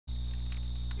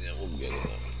We'll get it.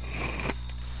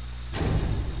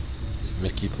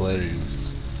 Mickey plays.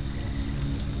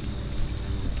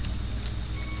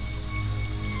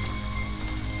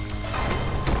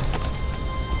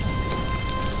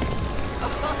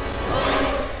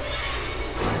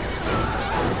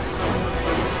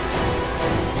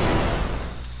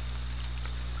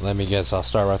 Let me guess, I'll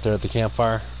start right there at the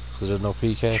campfire, because there's no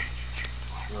PK.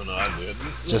 Oh no, I did.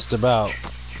 Just about.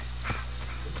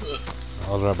 I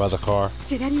was right by the car.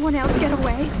 Did anyone else get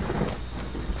away?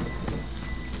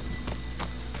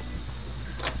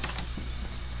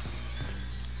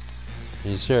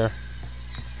 He's here.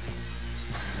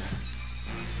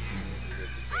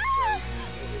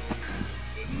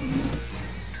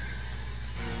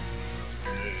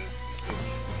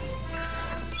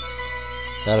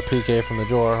 Got a PK from the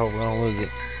door. Hope we don't lose it.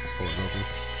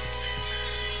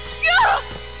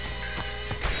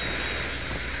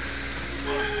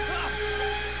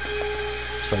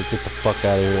 Let's try to get the fuck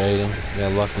out of here, Aiden. Yeah,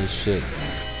 lucky as shit.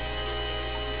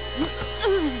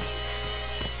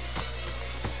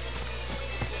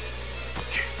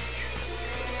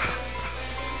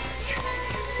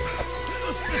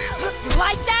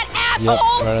 Like that, asshole!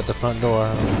 Yep, right at the front door.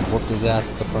 Whooped his ass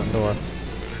at the front door.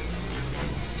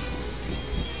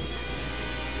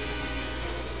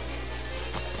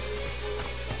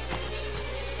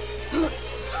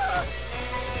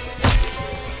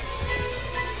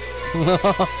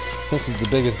 This is the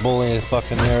biggest bullying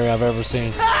fucking area I've ever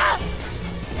seen.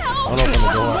 Don't open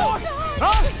the door.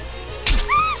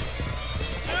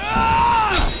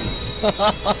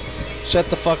 Shut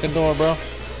the fucking door, bro.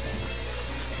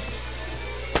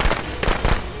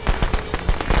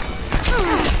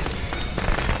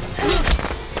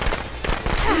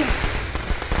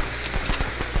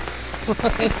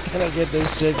 He's gonna get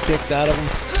this shit kicked out of him.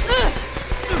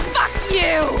 Fuck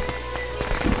you!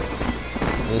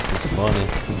 This is funny.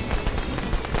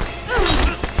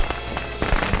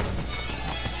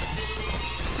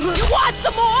 You want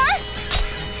some more?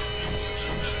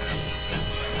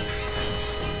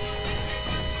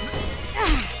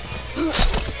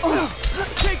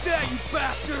 Take that, you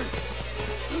bastard!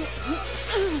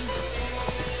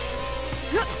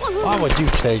 Why would you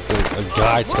take a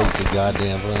guy take the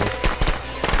goddamn thing?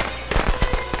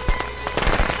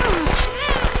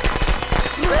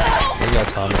 We got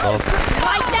time to go.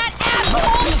 Like that,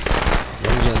 asshole!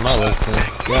 Let me get my legs in.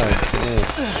 Yeah,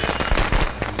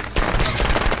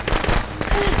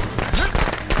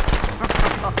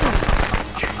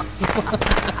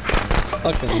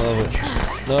 fucking love it.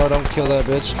 No, don't kill that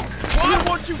bitch. Why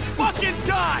won't you fucking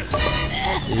die?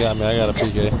 You got me, I got a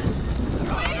PK.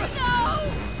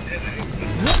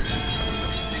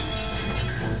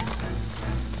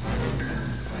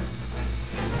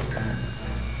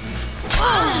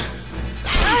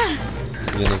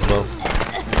 Get us both.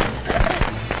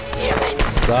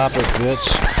 Stop it, bitch.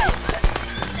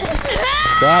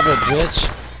 Stop it, bitch.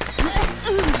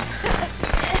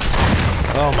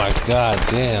 Oh my god,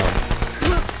 damn.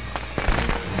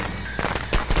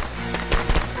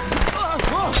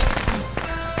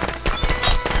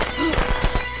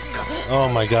 Oh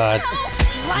my god.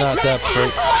 Not that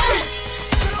prick.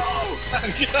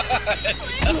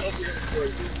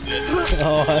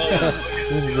 Oh,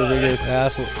 this is the biggest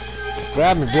asshole.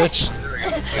 Grab me, bitch.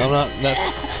 I'm not. That's.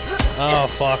 Oh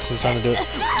fuck! He's trying to do it.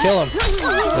 Kill him.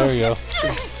 There we go.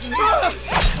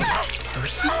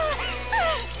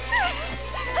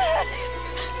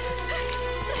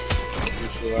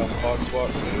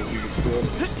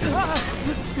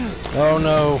 Oh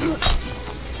no!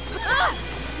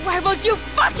 Why won't you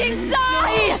fucking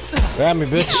die? Grab me,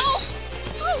 bitch. Oh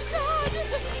god!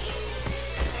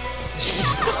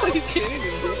 You can't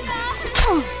even do it.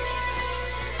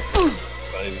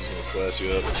 He's just gonna slash you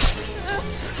up.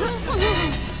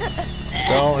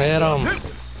 Don't hit him.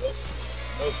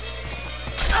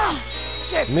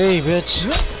 Me, bitch.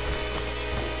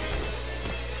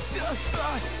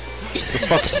 For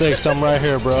fuck's sakes, I'm right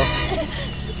here, bro.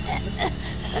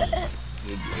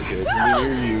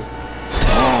 Near you.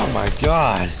 Oh my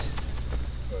god.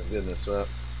 Oh goodness, man.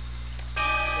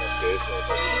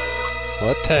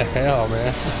 What the hell,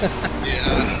 man?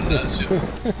 Yeah, that shit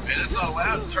was, man, it's not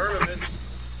allowed in tournaments.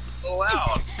 It's not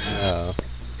allowed. Oh.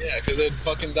 Yeah, because they'd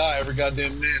fucking die every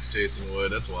goddamn match Jason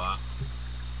would, that's why.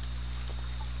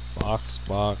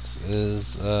 Box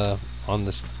is on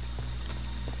the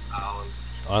Island.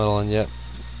 island, yep.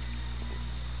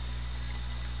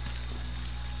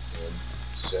 And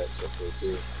Shaq's up there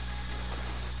too.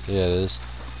 Yeah, it is.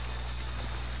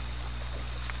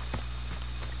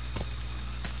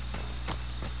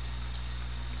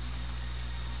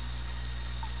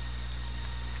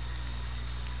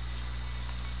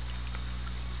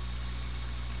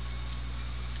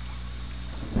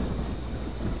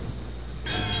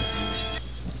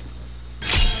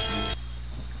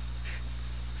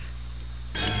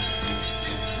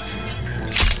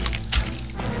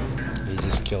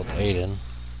 killed Aiden.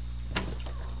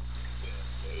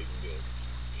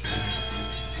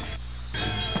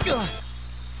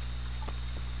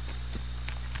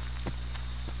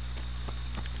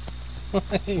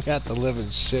 He got the living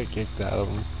shit kicked out of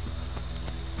him.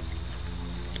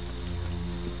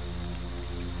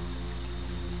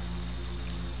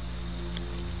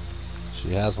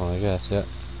 She has one, I guess, yeah.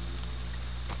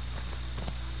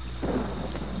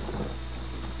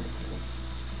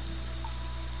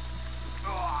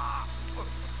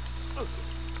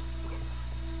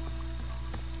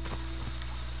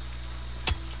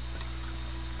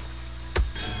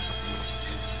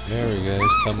 There we go,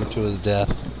 he's coming to his death.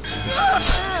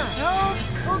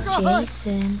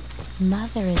 Jason,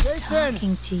 Mother is Jason!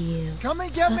 talking to you. Come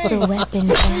and get me! Put the weapon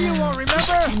You down won't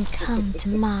remember? and come to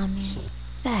Mommy.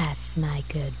 That's my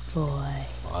good boy.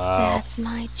 Wow. That's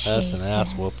my Jason. That's an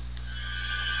ass whoop.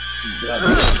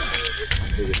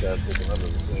 Biggest ass whooping I've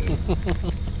ever seen.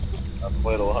 I've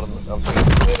played a lot of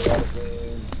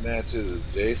games, matches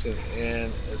with Jason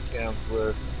and as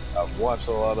counselor. I've watched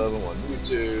a lot of them on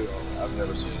YouTube. I've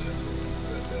never seen an ass whooping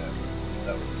that bad.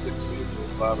 That was 6 people,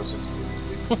 5 or 6 people.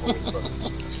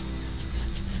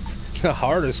 The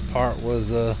hardest part was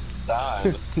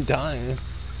Dying. dying.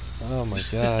 Oh my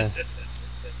god.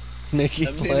 Mickey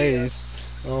I mean, plays.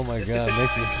 Oh my god,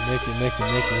 Mickey.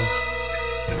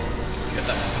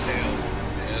 Goddamn,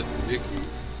 man, Mickey.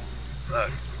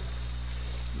 Fuck.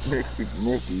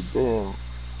 Mickey, damn.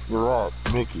 You're right,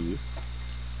 Mickey.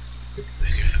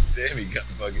 Damn, he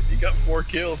got 4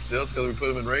 kills still. It's because we put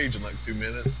him in rage in like 2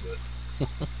 minutes,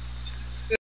 but